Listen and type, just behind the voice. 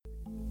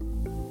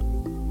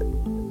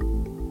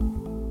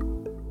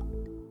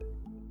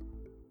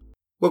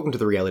Welcome to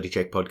the Reality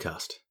Check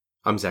podcast.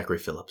 I'm Zachary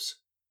Phillips.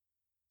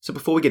 So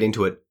before we get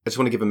into it, I just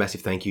want to give a massive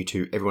thank you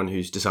to everyone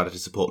who's decided to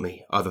support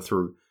me, either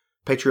through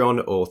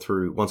Patreon or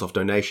through once-off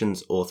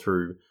donations or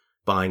through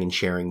buying and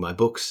sharing my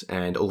books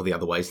and all of the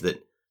other ways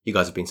that you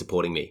guys have been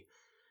supporting me.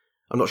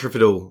 I'm not sure if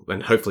it'll,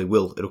 and hopefully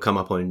it'll come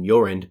up on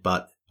your end,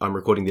 but I'm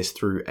recording this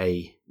through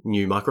a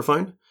new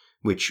microphone,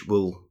 which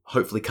will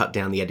hopefully cut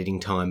down the editing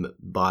time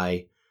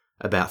by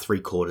about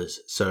 3/4.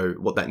 So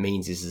what that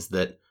means is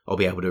that I'll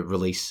be able to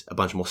release a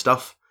bunch more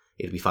stuff.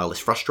 It'll be far less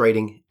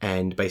frustrating,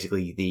 and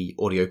basically the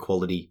audio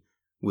quality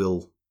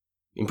will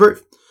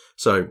improve.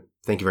 So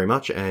thank you very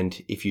much,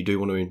 and if you do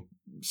want to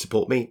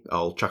support me,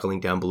 I'll chuck a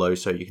link down below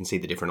so you can see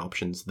the different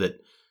options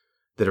that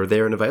are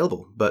there and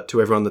available. But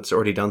to everyone that's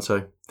already done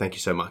so, thank you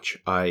so much.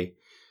 I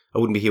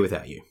wouldn't be here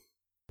without you.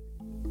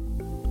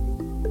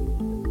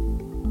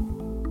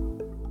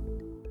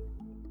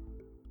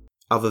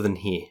 Other than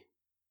here.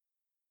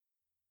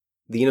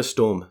 The inner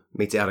storm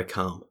meets outer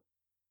calm,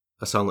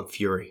 a silent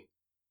fury,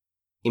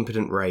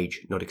 impotent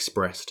rage not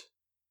expressed.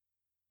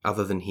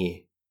 Other than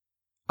here,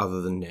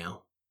 other than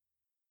now.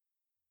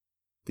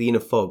 The inner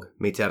fog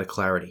meets outer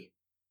clarity,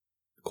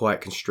 a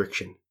quiet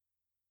constriction,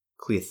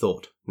 clear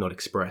thought not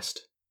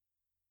expressed.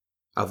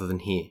 Other than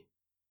here,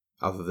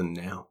 other than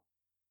now.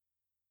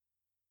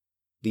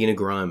 The inner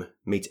grime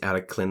meets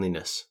outer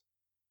cleanliness,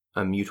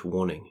 a mute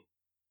warning,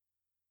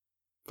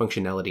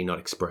 functionality not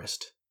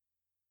expressed.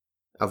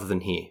 Other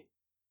than here,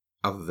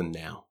 other than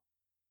now.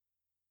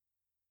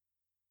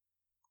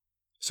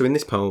 So in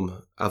this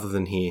poem, Other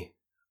Than Here,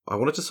 I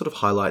wanted to sort of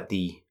highlight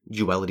the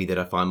duality that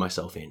I find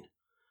myself in.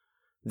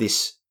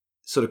 This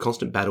sort of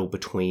constant battle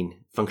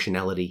between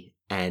functionality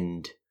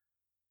and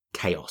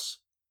chaos.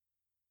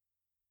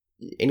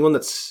 Anyone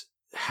that's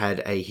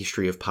had a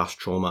history of past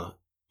trauma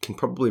can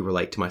probably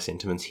relate to my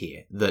sentiments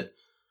here, that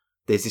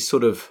there's this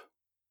sort of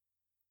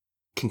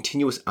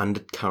continuous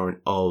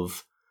undercurrent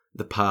of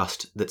the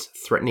past that's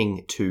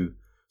threatening to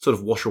sort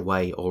of wash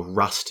away or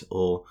rust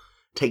or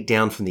take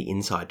down from the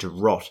inside, to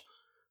rot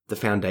the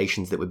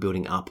foundations that we're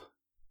building up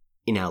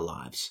in our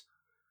lives.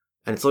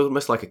 And it's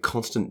almost like a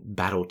constant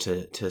battle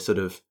to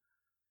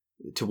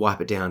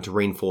wipe it down, to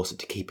reinforce it,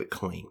 to keep it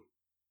clean.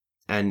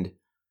 And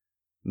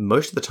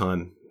most of the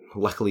time,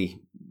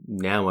 luckily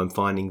now I'm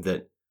finding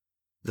that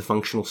the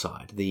functional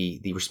side,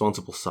 the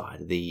responsible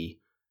side, the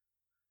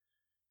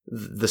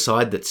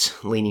side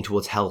that's leaning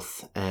towards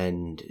health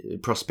and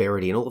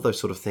prosperity and all of those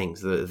sort of things,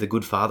 the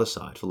good father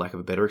side, for lack of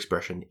a better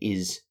expression,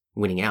 is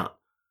winning out.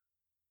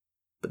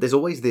 But there's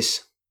always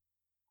this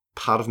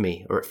part of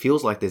me, or it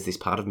feels like there's this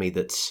part of me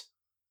that's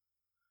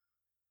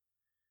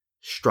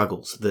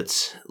struggles,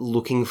 that's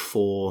looking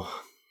for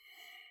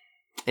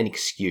an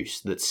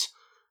excuse, that's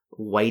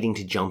waiting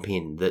to jump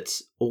in,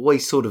 that's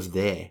always sort of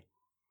there.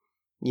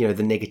 You know,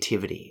 the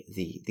negativity,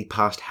 the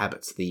past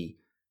habits, the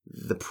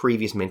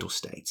previous mental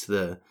states,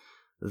 the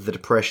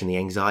depression, the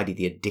anxiety,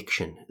 the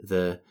addiction,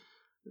 the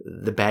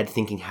bad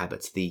thinking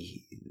habits,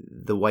 the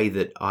way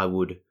that I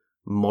would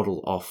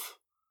model off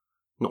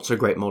not so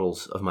great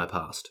models of my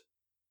past.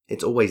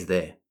 It's always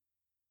there.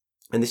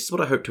 And this is what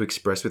I hope to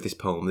express with this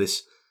poem,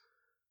 this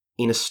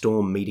inner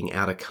storm meeting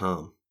outer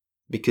calm.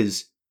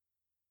 Because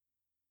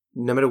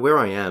no matter where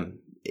I am,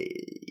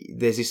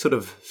 there's this sort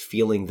of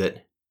feeling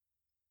that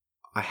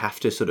I have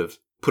to sort of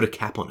put a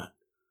cap on it.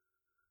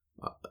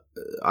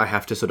 I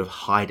have to sort of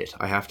hide it.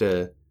 I have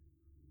to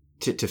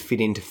fit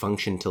in, to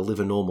function, to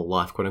live a normal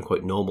life, quote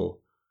unquote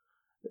normal.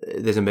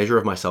 There's a measure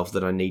of myself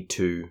that I need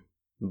to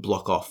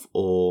block off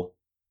or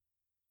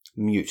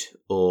mute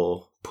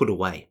or put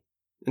away.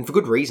 And for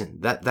good reason.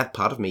 That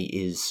part of me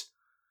is,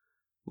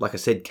 like I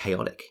said,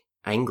 chaotic,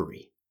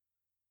 angry,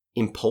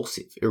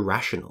 impulsive,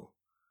 irrational,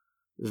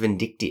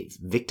 vindictive,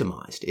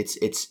 victimized.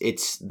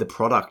 It's the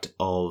product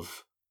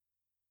of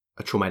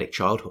a traumatic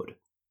childhood.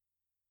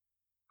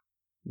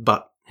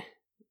 But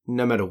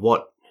no matter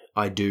what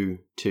I do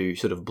to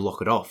sort of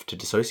block it off, to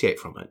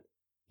dissociate from it,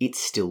 it's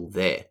still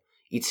there.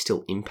 It's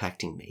still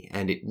impacting me,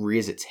 and it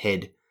rears its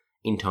head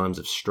in times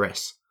of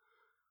stress.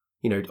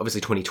 You know, obviously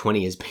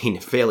 2020 has been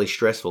fairly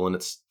stressful, and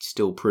it's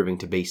still proving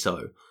to be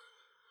so.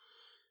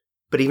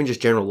 But even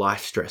just general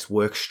life stress,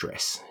 work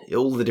stress,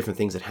 all the different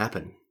things that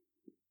happen,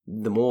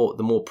 the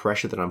more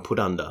pressure that I'm put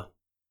under,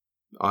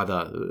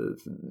 either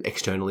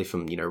externally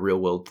from, real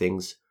world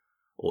things,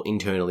 or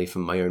internally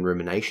from my own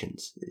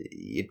ruminations,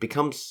 it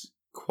becomes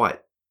quite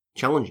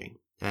challenging.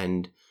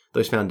 And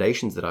those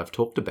foundations that I've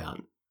talked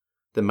about,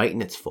 the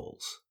maintenance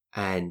falls,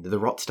 and the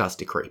rot starts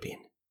to creep in,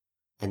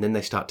 and then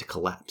they start to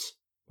collapse.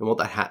 And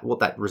what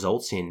that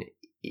results in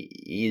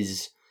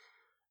is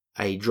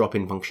a drop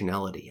in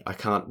functionality. I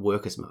can't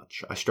work as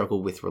much. I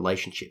struggle with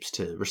relationships,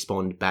 to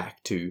respond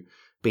back, to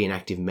be an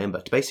active member,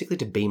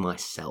 to be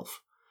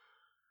myself.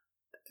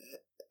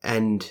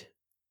 And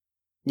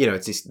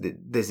there's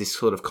this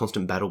sort of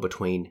constant battle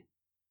between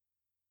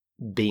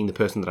being the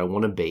person that I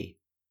want to be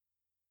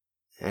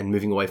and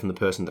moving away from the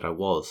person that I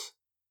was,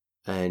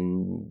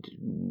 and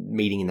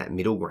meeting in that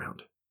middle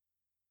ground.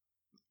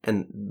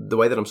 And the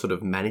way that I'm sort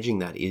of managing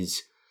that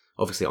is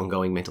obviously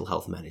ongoing mental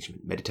health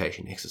management,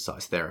 meditation,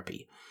 exercise,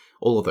 therapy,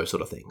 all of those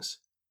sort of things.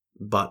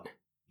 But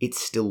it's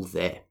still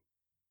there.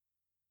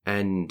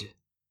 And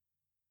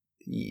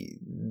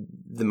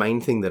the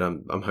main thing that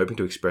I'm hoping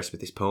to express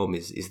with this poem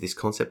is this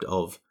concept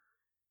of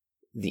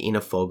the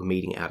inner fog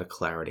meeting outer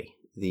clarity,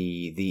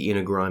 the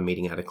inner grime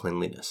meeting outer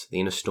cleanliness, the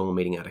inner storm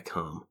meeting outer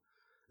calm.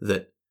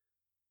 That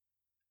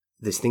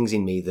there's things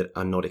in me that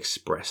are not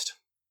expressed.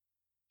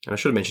 And I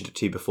should have mentioned it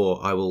to you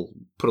before. I will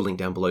put a link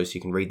down below so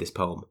you can read this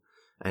poem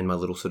and my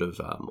little sort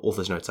of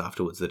author's notes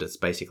afterwards, that it's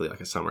basically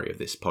like a summary of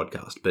this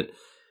podcast. But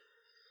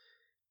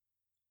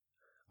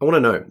I want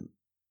to know,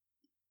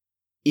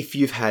 if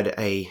you've had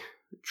a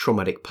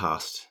traumatic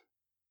past,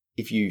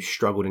 if you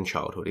struggled in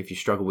childhood, if you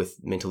struggle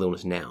with mental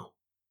illness now,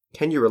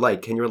 can you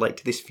relate? Can you relate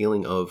to this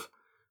feeling of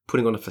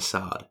putting on a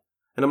facade?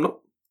 And I'm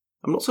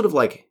not sort of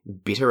like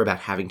bitter about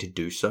having to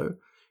do so.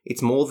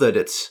 It's more that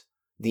it's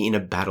the inner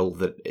battle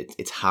that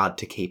it's hard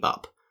to keep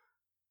up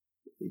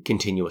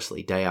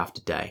continuously, day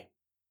after day.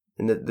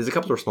 And there's a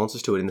couple of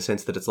responses to it in the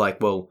sense that it's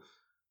like, well,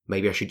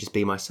 maybe I should just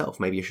be myself.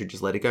 Maybe I should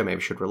just let it go. Maybe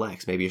I should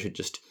relax. Maybe I should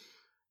just,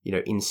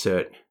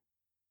 insert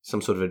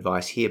some sort of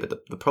advice here. But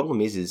the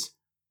problem is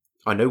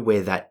I know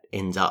where that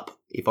ends up.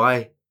 If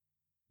I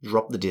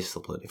drop the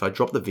discipline, if I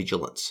drop the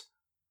vigilance,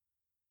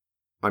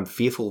 I'm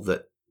fearful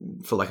that,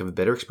 for lack of a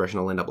better expression,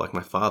 I'll end up like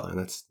my father, and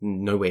that's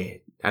nowhere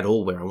at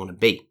all where I want to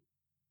be.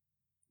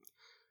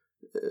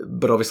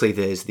 But obviously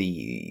there's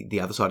the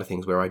other side of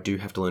things where I do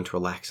have to learn to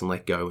relax and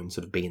let go and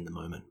sort of be in the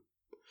moment.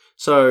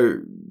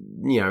 So,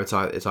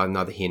 it's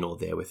neither here nor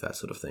there with that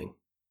sort of thing.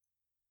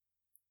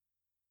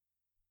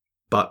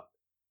 But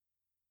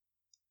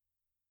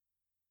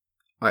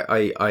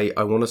I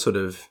want to sort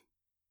of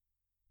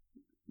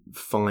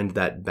find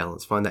that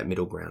balance, find that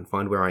middle ground,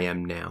 find where I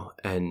am now,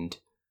 and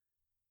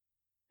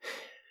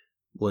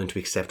learn to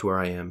accept where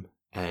I am,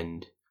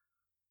 and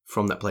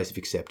from that place of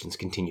acceptance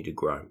continue to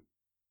grow.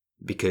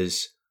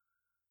 Because,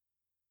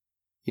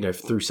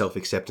 through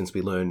self-acceptance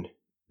we learn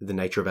the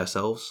nature of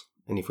ourselves,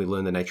 and if we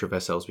learn the nature of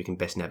ourselves, we can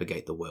best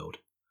navigate the world.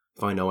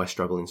 If I know I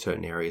struggle in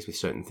certain areas with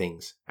certain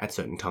things at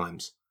certain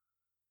times,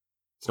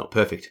 it's not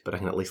perfect, but I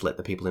can at least let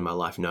the people in my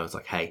life know, it's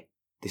like, hey,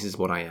 this is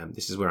what I am,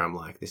 this is where I'm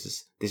like, this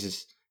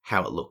is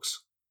how it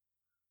looks.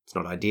 It's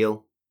not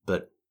ideal,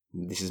 but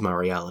this is my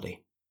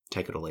reality.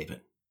 Take it or leave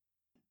it.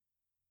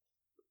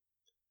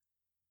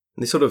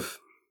 And this sort of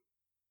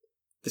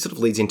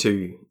leads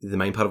into the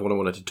main part of what I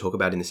wanted to talk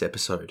about in this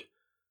episode.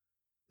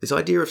 This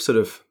idea of sort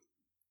of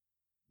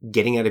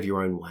getting out of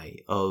your own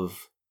way,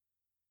 of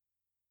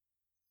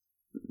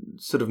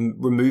sort of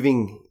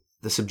removing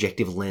the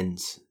subjective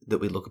lens that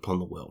we look upon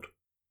the world.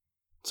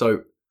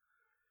 So,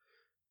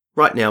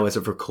 right now, as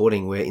of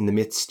recording, we're in the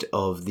midst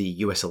of the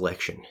US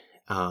election.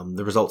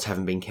 The results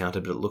haven't been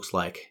counted, but it looks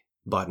like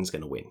Biden's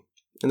going to win.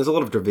 And there's a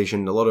lot of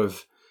division, a lot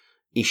of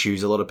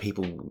issues, a lot of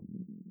people,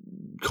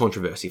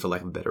 controversy, for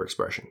lack of a better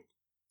expression.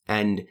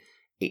 And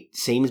it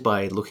seems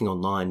by looking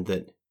online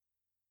that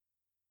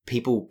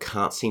people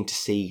can't seem to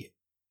see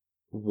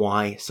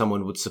why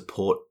someone would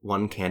support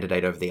one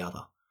candidate over the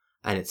other.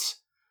 And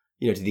it's,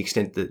 to the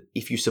extent that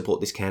if you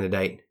support this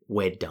candidate,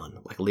 we're done.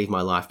 Like, leave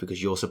my life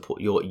because you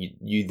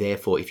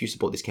therefore, if you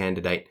support this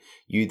candidate,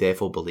 you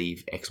therefore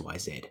believe X, Y,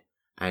 Z.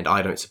 And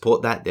I don't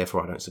support that,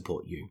 therefore I don't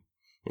support you.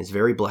 And it's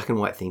very black and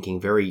white thinking,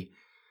 very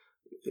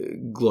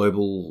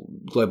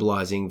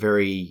globalizing,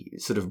 very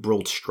sort of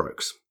broad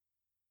strokes.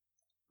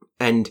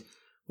 And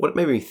what it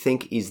made me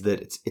think is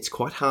that it's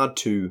quite hard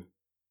to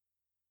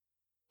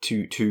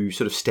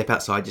sort of step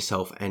outside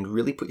yourself and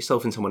really put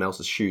yourself in someone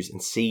else's shoes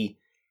and see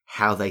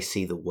how they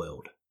see the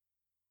world.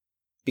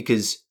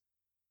 Because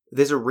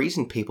there's a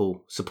reason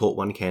people support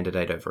one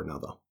candidate over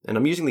another. And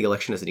I'm using the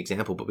election as an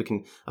example, but we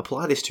can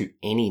apply this to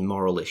any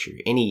moral issue,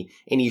 any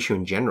issue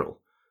in general.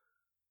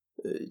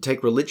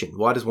 Take religion.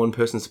 Why does one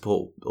person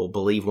support or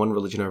believe one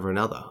religion over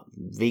another?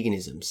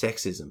 Veganism,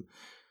 sexism,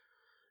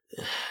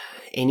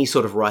 any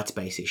sort of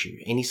rights-based issue,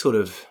 any sort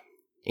of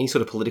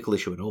political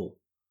issue at all.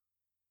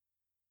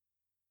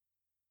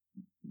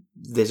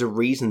 There's a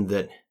reason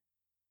that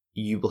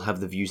you will have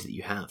the views that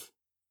you have.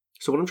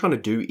 So what I'm trying to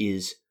do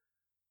is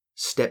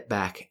step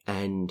back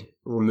and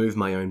remove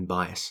my own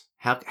bias.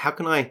 How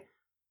can I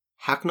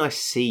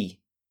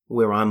see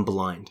where I'm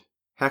blind?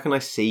 How can I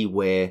see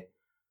where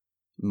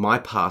my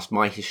past,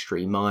 my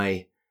history,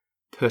 my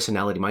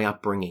personality, my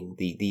upbringing,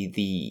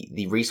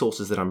 the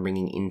resources that I'm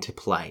bringing into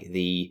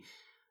play,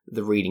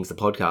 the readings, the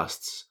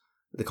podcasts,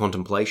 the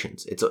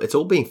contemplations, it's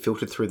all being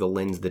filtered through the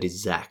lens that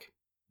is Zach,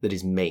 that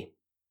is me.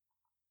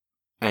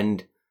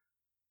 And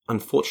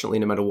unfortunately,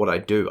 no matter what I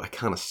do, I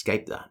can't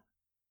escape that.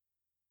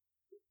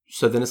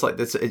 So then it's like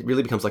it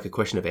really becomes like a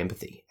question of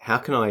empathy. How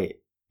can I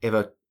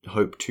ever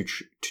hope to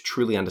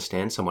truly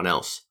understand someone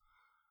else,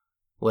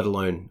 let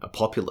alone a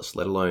populace,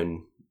 let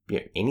alone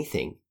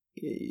anything,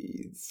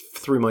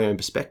 through my own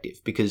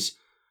perspective? Because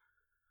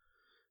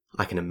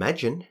I can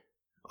imagine,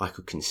 I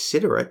could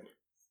consider it,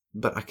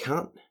 but I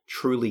can't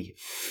truly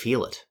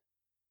feel it.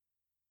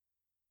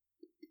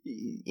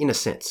 In a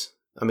sense,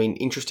 I mean,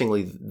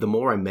 interestingly, the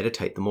more I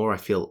meditate, the more I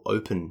feel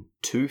open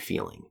to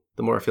feeling,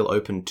 the more I feel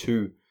open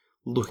to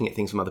looking at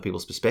things from other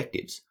people's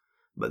perspectives.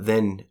 But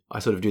then I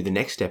sort of do the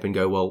next step and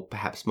go, well,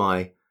 perhaps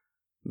my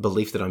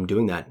belief that I'm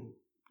doing that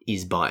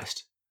is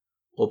biased.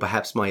 Or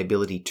perhaps my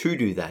ability to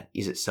do that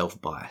is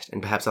itself biased.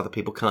 And perhaps other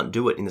people can't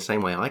do it in the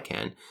same way I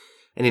can.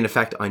 And in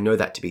fact, I know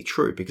that to be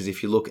true, because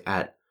if you look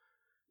at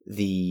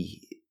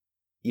the,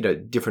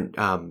 different,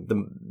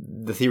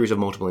 the theories of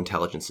multiple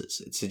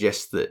intelligences, it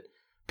suggests that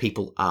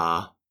people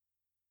are,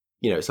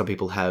 some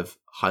people have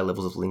high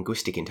levels of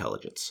linguistic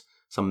intelligence,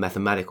 some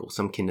mathematical,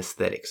 some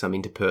kinesthetic, some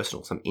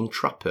interpersonal, some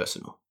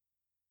intrapersonal.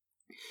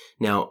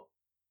 Now,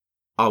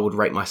 I would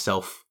rate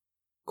myself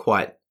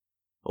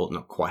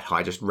not quite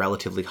high, just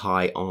relatively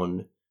high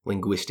on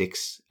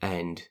linguistics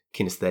and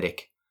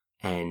kinesthetic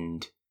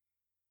and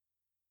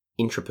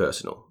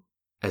intrapersonal,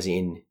 as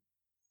in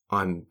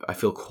I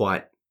feel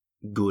quite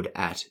good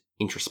at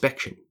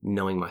introspection,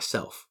 knowing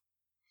myself.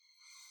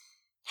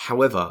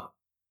 However,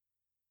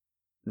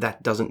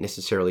 that doesn't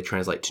necessarily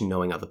translate to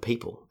knowing other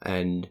people,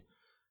 and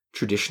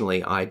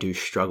traditionally I do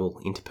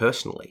struggle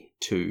interpersonally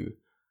to,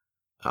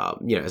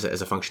 as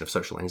a function of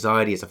social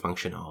anxiety, as a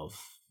function of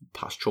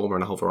past trauma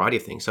and a whole variety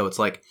of things. So it's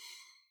like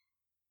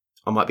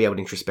I might be able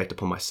to introspect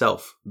upon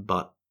myself,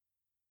 but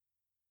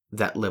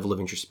that level of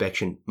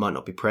introspection might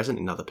not be present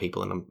in other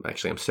people, and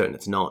I'm certain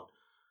it's not.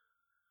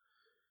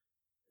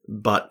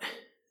 But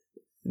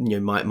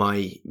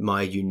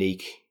my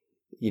unique,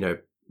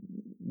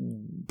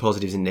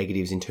 positives and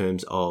negatives in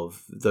terms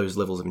of those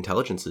levels of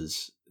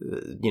intelligences,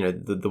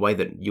 the way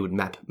that you would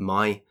map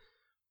my,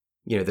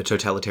 the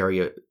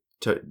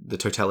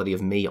totality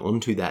of me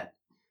onto that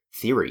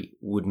theory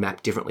would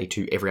map differently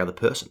to every other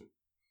person.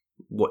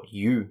 What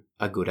you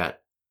are good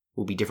at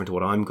will be different to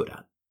what I'm good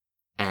at,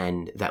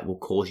 and that will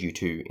cause you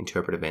to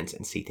interpret events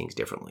and see things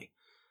differently.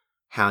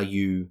 How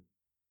you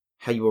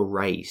were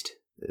raised,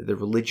 the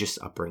religious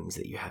upbringings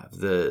that you have,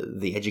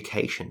 the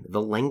education,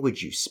 the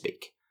language you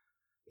speak.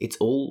 It's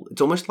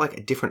almost like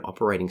a different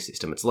operating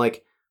system. It's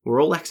like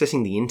we're all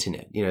accessing the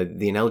internet.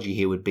 The analogy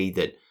here would be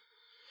that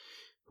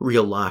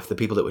real life, the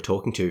people that we're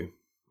talking to,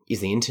 is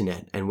the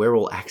internet, and we're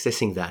all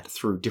accessing that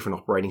through different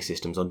operating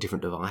systems on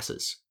different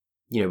devices.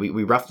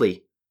 We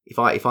roughly, if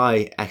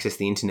I access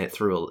the internet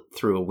through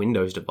a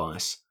Windows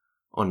device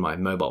on my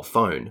mobile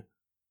phone,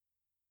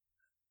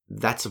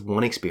 that's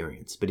one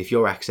experience. But if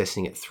you're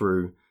accessing it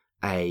through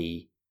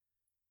a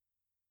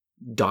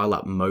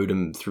dial-up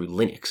modem through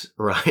Linux,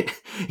 right?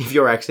 If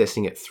you're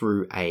accessing it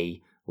through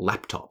a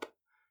laptop,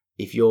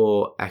 if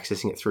you're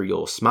accessing it through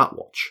your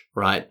smartwatch,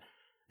 right?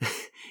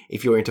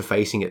 If you're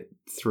interfacing it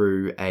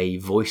through a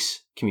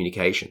voice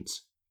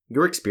communications,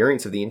 your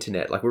experience of the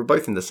internet, like we're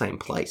both in the same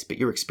place, but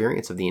your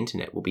experience of the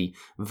internet will be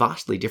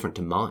vastly different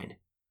to mine.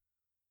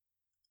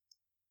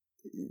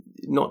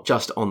 Not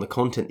just on the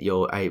content that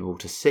you're able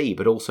to see,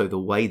 but also the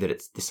way that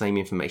it's the same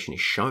information is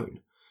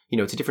shown.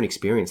 It's a different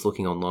experience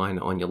looking online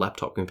on your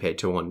laptop compared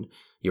to on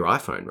your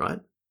iPhone, right?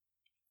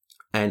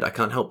 And I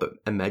can't help but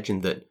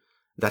imagine that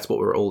that's what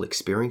we're all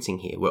experiencing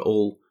here. We're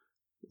all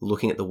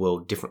looking at the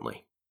world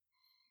differently.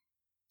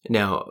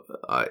 Now,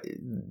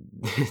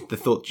 the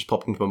thought just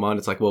popped into my mind.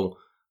 It's like, well,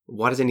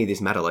 why does any of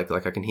this matter? Like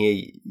I can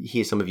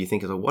hear some of you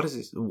think, what is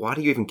this? Why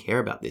do you even care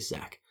about this,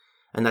 Zach?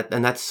 And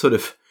that's sort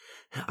of,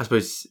 I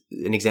suppose,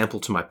 an example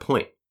to my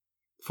point.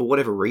 For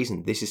whatever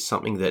reason, this is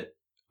something that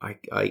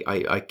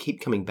I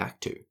keep coming back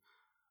to.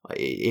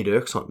 It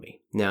irks on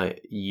me. Now,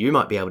 you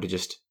might be able to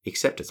just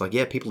accept it. It's like,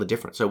 yeah, people are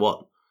different. So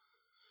what?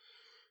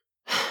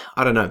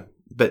 I don't know.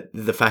 But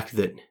the fact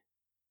that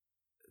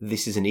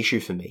this is an issue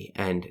for me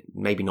and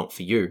maybe not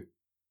for you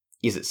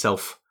is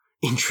itself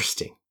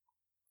interesting.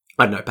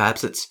 I don't know.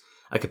 Perhaps it's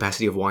a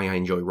capacity of why I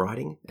enjoy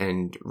writing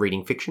and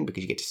reading fiction,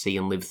 because you get to see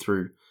and live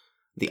through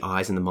the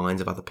eyes and the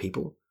minds of other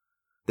people.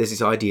 There's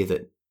this idea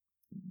that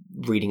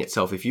reading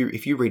itself, if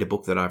you read a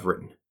book that I've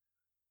written,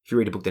 if you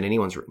read a book that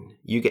anyone's written,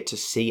 you get to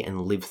see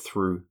and live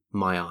through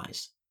my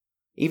eyes.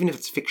 Even if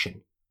it's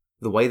fiction,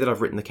 the way that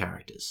I've written the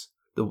characters,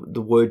 the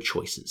word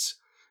choices,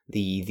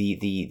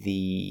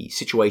 the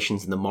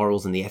situations and the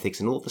morals and the ethics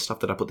and all of the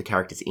stuff that I put the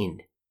characters in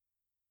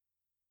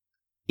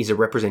is a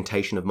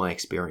representation of my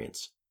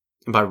experience.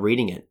 And by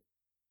reading it,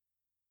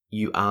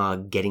 you are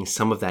getting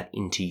some of that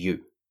into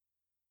you.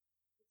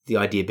 The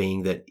idea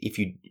being that if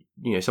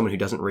someone who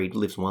doesn't read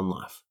lives one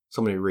life,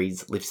 someone who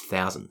reads lives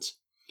thousands.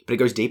 But it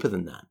goes deeper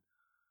than that.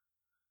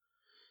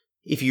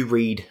 If you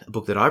read a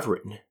book that I've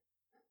written,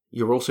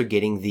 you're also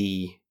getting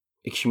the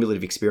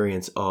accumulative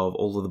experience of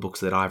all of the books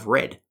that I've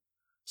read.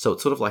 So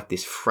it's sort of like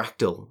this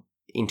fractal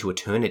into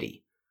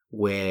eternity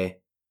where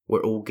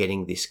we're all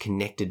getting this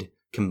connected,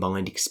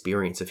 combined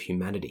experience of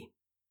humanity.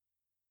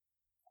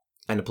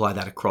 And apply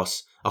that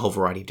across a whole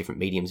variety of different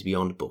mediums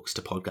beyond books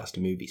to podcasts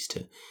to movies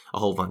to a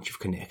whole bunch of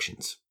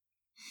connections.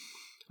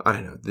 I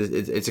don't know.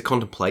 It's a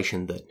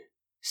contemplation that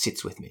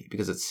sits with me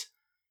because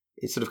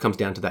it sort of comes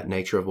down to that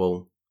nature of,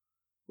 well,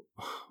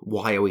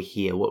 why are we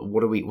here?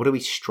 What are we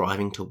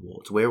striving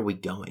towards? Where are we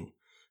going?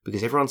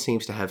 Because everyone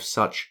seems to have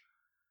such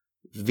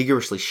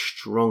vigorously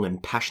strong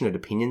and passionate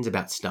opinions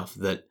about stuff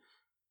that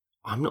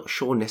I'm not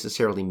sure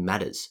necessarily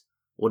matters,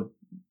 or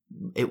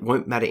it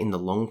won't matter in the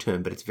long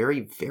term, but it's very,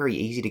 very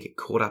easy to get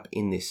caught up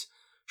in this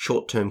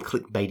short-term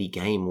clickbaity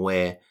game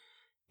where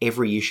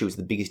every issue is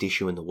the biggest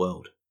issue in the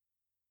world.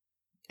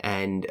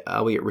 And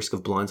are we at risk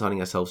of blindsiding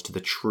ourselves to the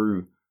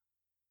true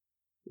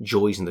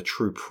joys and the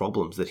true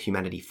problems that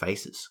humanity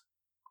faces?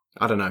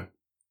 I don't know.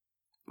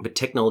 But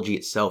technology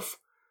itself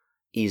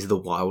is the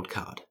wild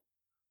card.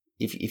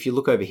 If you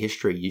look over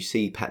history, you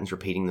see patterns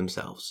repeating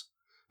themselves.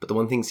 But the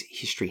one thing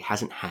history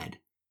hasn't had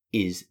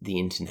is the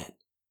internet.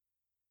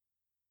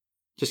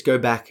 Just go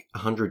back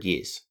 100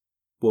 years.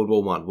 World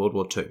War I, World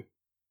War II.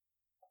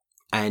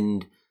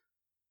 And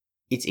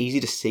it's easy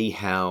to see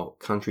how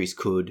countries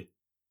could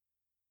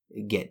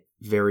get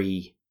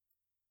very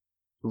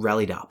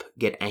rallied up,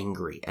 get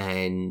angry,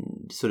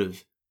 and sort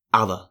of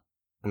other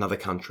another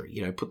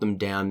country, put them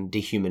down,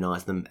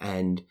 dehumanize them,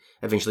 and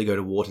eventually go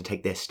to war to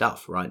take their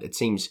stuff, right? It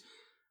seems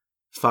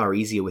far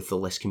easier with the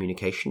less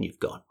communication you've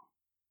got.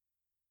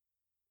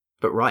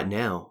 But right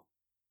now,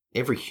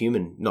 most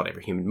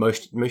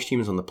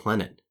humans on the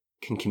planet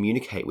can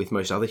communicate with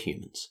most other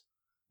humans.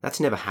 That's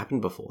never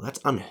happened before. That's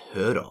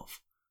unheard of.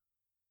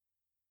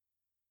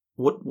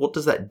 What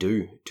does that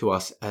do to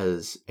us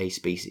as a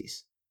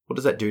species? What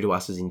does that do to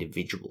us as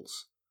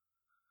individuals?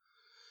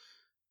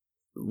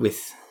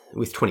 With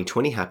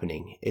 2020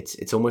 happening,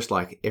 it's almost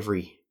like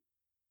every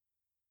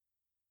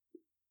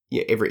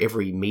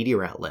media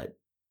outlet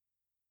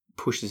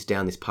pushes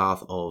down this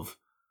path of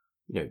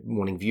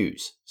wanting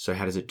views. So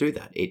how does it do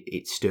that?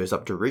 It stirs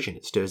up derision,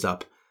 it stirs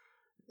up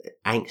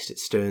angst, it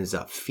stirs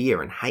up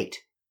fear and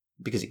hate,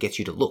 because it gets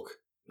you to look.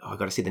 Oh, I've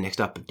got to see the next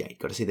update,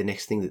 got to see the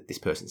next thing that this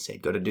person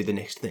said, got to do the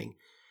next thing.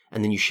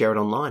 And then you share it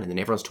online, and then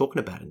everyone's talking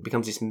about it. It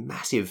becomes this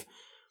massive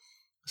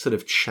sort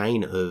of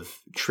chain of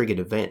triggered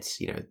events.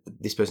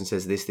 This person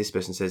says this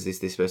person says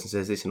this person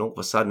says this, and all of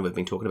a sudden we've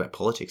been talking about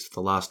politics for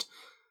the last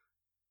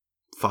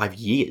 5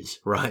 years,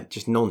 right?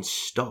 Just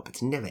non-stop.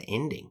 It's never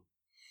ending.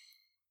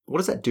 What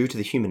does that do to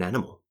the human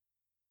animal?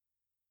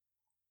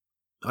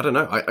 I don't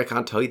know. I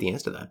can't tell you the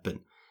answer to that, but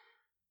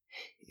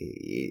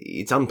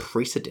it's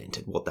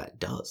unprecedented what that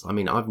does. I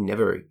mean,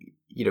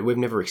 we've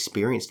never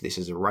experienced this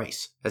as a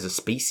race, as a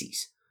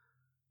species.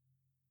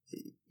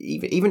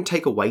 Even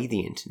take away the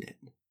internet.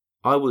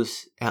 I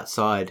was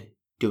outside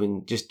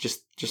doing,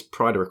 just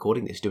prior to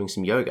recording this, doing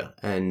some yoga,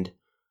 and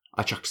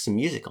I chucked some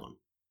music on.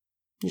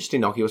 Just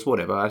innocuous,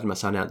 whatever. I had my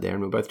son out there, and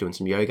we were both doing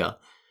some yoga.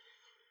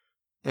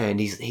 And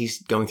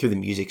he's going through the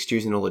music,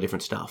 Stu's and all the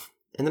different stuff.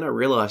 And then I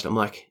realized, I'm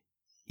like,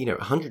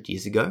 100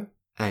 years ago,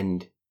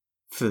 and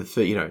for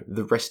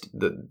the rest,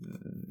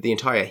 the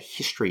entire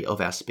history of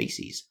our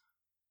species,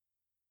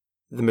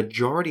 the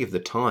majority of the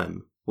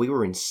time we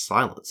were in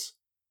silence,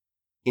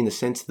 in the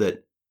sense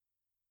that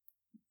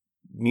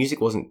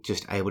music wasn't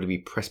just able to be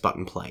press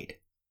button played.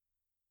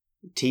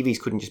 TVs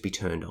couldn't just be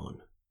turned on.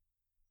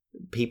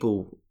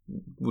 People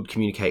would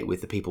communicate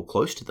with the people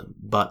close to them,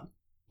 but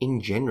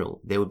in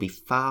general, there would be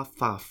far,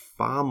 far,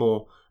 far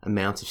more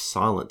amounts of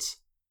silence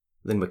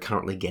than we're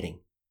currently getting.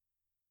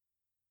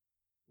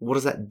 What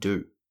does that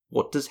do?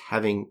 What does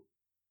having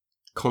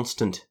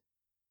constant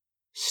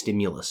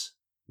stimulus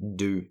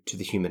do to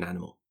the human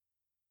animal?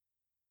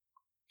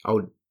 I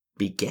would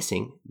be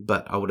guessing,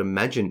 but I would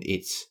imagine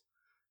it's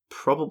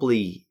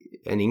probably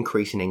an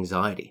increase in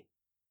anxiety.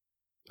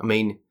 I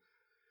mean,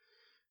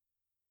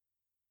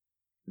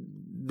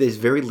 there's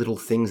very little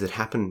things that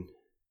happen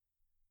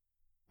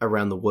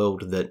around the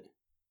world that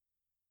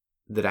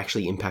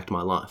actually impact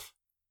my life.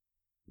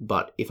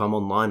 But if I'm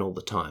online all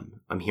the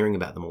time, I'm hearing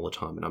about them all the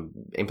time, and I'm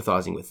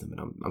empathizing with them,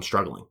 and I'm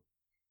struggling.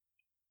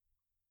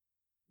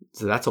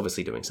 So that's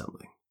obviously doing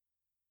something.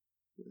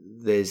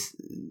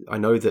 I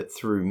know that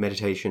through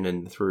meditation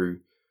and through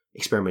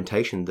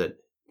experimentation that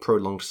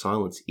prolonged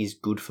silence is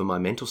good for my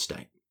mental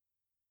state.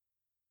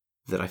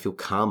 That I feel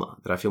calmer,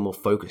 that I feel more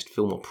focused,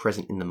 feel more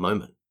present in the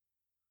moment.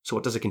 So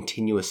what does a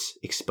continuous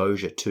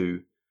exposure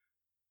to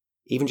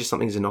even just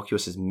something as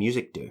innocuous as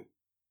music do?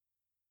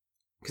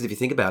 Because if you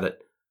think about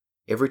it,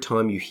 every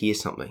time you hear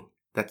something,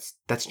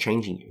 that's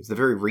changing you. It's the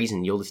very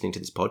reason you're listening to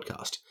this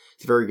podcast.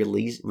 It's the very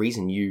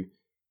reason you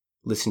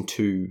listen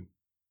to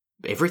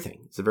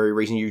everything. It's the very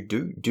reason you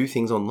do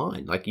things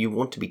online. Like, you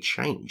want to be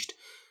changed.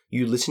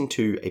 You listen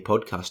to a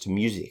podcast, to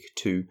music,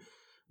 to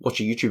watch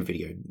a YouTube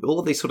video, all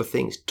of these sort of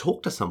things.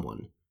 Talk to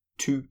someone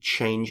to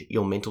change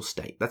your mental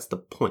state. That's the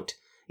point.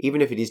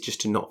 Even if it is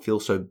just to not feel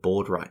so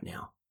bored right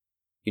now.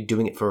 You're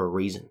doing it for a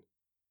reason.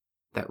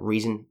 That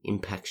reason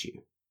impacts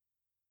you.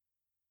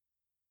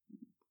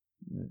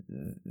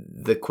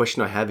 The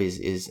question I have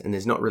is, and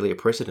there's not really a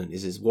precedent,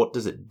 is what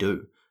does it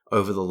do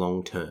over the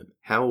long term?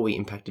 How are we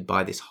impacted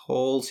by this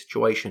whole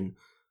situation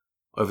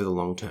over the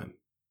long term?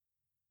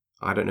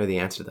 I don't know the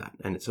answer to that,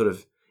 and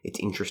it's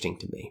interesting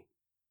to me.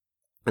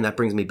 And that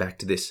brings me back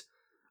to this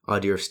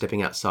idea of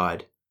stepping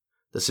outside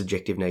the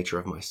subjective nature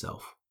of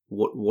myself.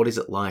 What is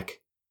it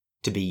like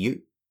to be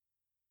you?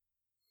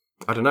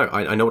 I don't know.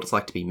 I know what it's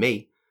like to be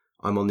me.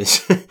 I'm on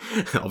this,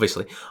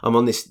 obviously, I'm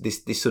on this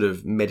sort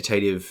of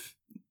meditative,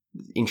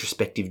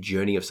 introspective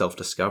journey of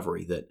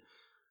self-discovery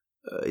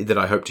that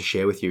I hope to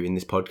share with you in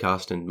this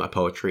podcast and my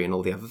poetry and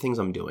all the other things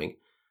I'm doing.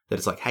 That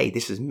it's like, hey,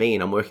 this is me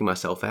and I'm working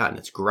myself out and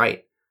it's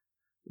great.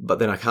 But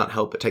then I can't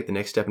help but take the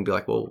next step and be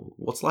like, well,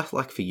 what's life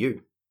like for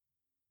you?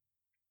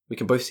 We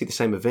can both see the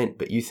same event,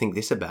 but you think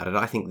this about it,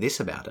 I think this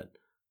about it.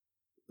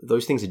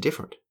 Those things are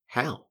different.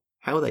 How?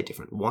 How are they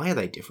different? Why are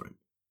they different?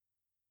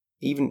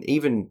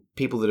 Even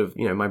people that have,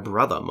 my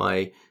brother,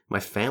 my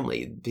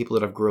family, people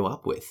that I've grew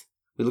up with,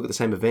 we look at the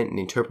same event and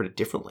interpret it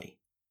differently.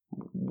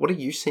 What are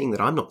you seeing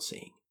that I'm not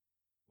seeing?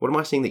 What am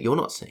I seeing that you're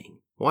not seeing?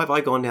 Why have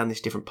I gone down this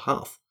different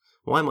path?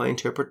 Why am I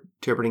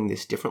interpreting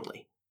this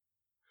differently?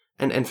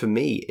 And for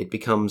me, it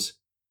becomes,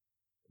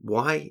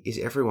 why is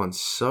everyone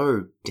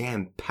so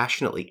damn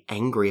passionately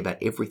angry about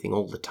everything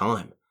all the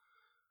time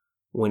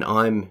when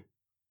I'm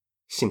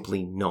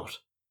simply not?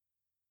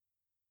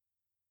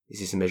 Is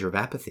this a measure of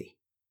apathy?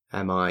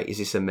 Is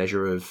this a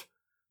measure of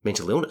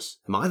mental illness?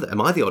 Am I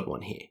the odd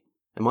one here?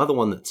 Am I the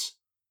one that's,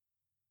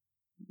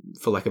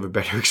 for lack of a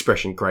better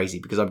expression, crazy?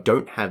 Because I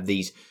don't have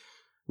these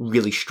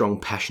really strong,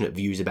 passionate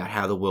views about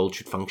how the world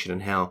should function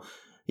and how,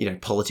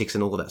 politics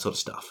and all of that sort of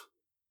stuff.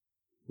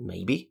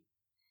 Maybe.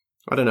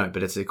 I don't know,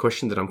 but it's a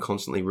question that I'm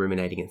constantly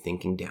ruminating and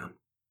thinking down.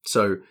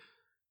 So,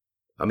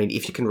 I mean,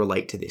 if you can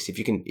relate to this, if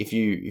you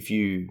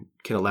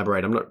can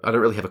elaborate, I don't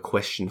really have a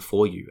question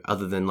for you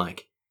other than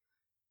like,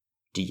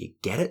 do you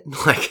get it?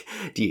 Like,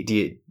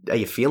 are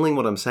you feeling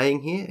what I'm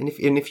saying here? And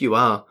if you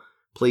are,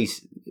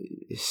 please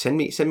send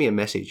me a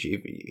message,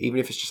 even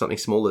if it's just something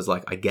small as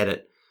like, I get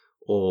it,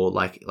 or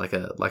like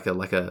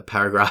a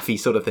paragraphy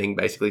sort of thing,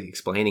 basically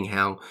explaining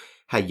how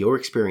you're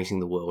experiencing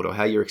the world or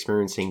how you're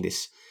experiencing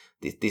this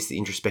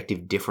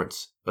introspective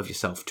difference of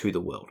yourself to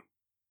the world.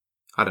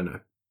 I don't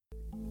know.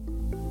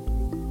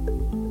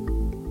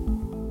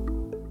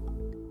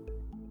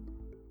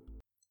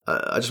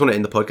 I just want to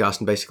end the podcast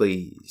and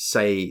basically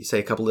say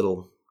a couple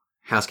little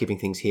housekeeping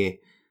things here.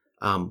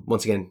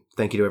 Once again,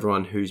 thank you to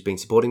everyone who's been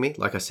supporting me.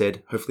 Like I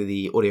said, hopefully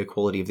the audio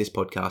quality of this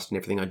podcast and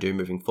everything I do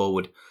moving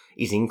forward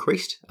is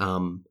increased.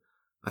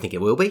 I think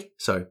it will be.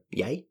 So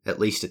yay. At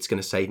least it's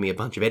going to save me a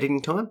bunch of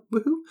editing time.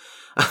 Woohoo.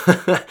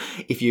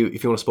 If you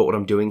want to support what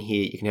I'm doing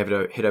here, you can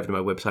head over to my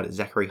website at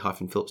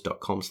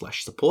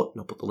zachary-phillips.com/support,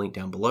 and I'll put the link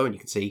down below and you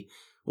can see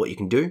what you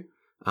can do.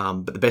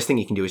 But the best thing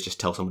you can do is just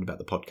tell someone about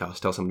the podcast,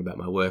 tell someone about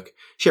my work,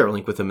 share a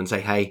link with them and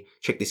say, hey,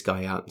 check this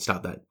guy out, and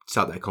start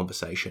that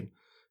conversation.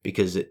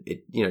 Because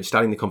it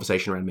starting the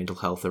conversation around mental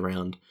health,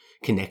 around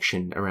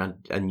connection,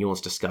 around a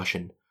nuanced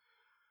discussion,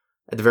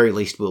 at the very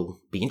least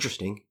will be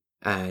interesting,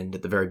 and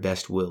at the very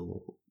best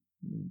will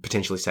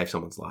potentially save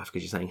someone's life,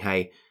 because you're saying,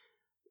 hey,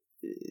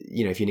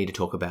 if you need to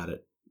talk about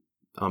it,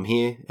 I'm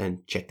here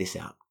and check this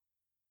out.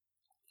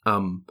 I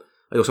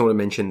also want to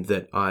mention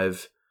that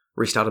I've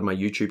restarted my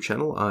YouTube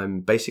channel.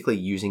 I'm basically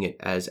using it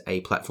as a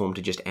platform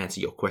to just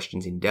answer your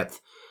questions in depth.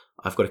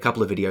 I've got a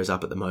couple of videos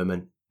up at the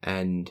moment,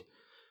 and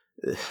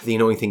the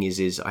annoying thing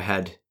is I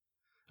had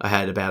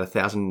about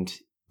 1,000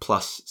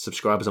 plus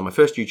subscribers on my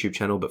first YouTube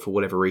channel, but for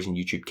whatever reason,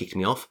 YouTube kicked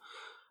me off.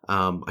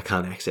 I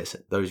can't access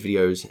it. Those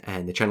videos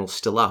and the channel's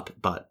still up,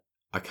 but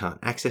I can't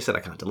access it. I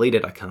can't delete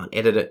it. I can't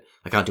edit it.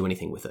 I can't do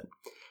anything with it.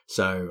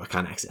 So I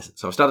can't access it.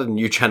 So I've started a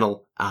new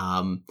channel,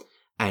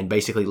 and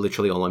basically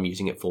literally all I'm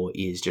using it for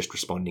is just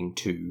responding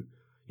to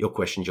your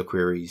questions, your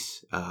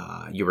queries,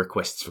 your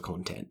requests for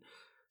content.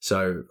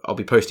 So I'll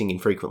be posting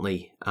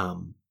infrequently,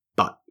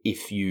 but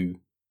if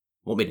you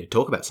want me to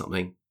talk about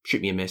something,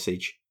 shoot me a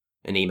message,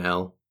 an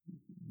email,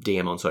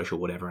 DM on social,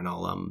 whatever, and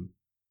I'll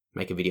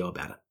make a video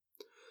about it.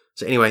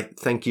 So anyway,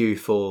 thank you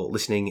for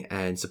listening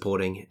and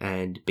supporting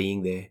and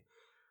being there.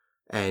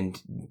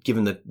 And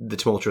given the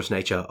tumultuous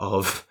nature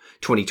of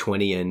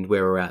 2020 and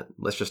where we're at,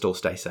 let's just all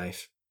stay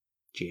safe.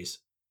 Cheers.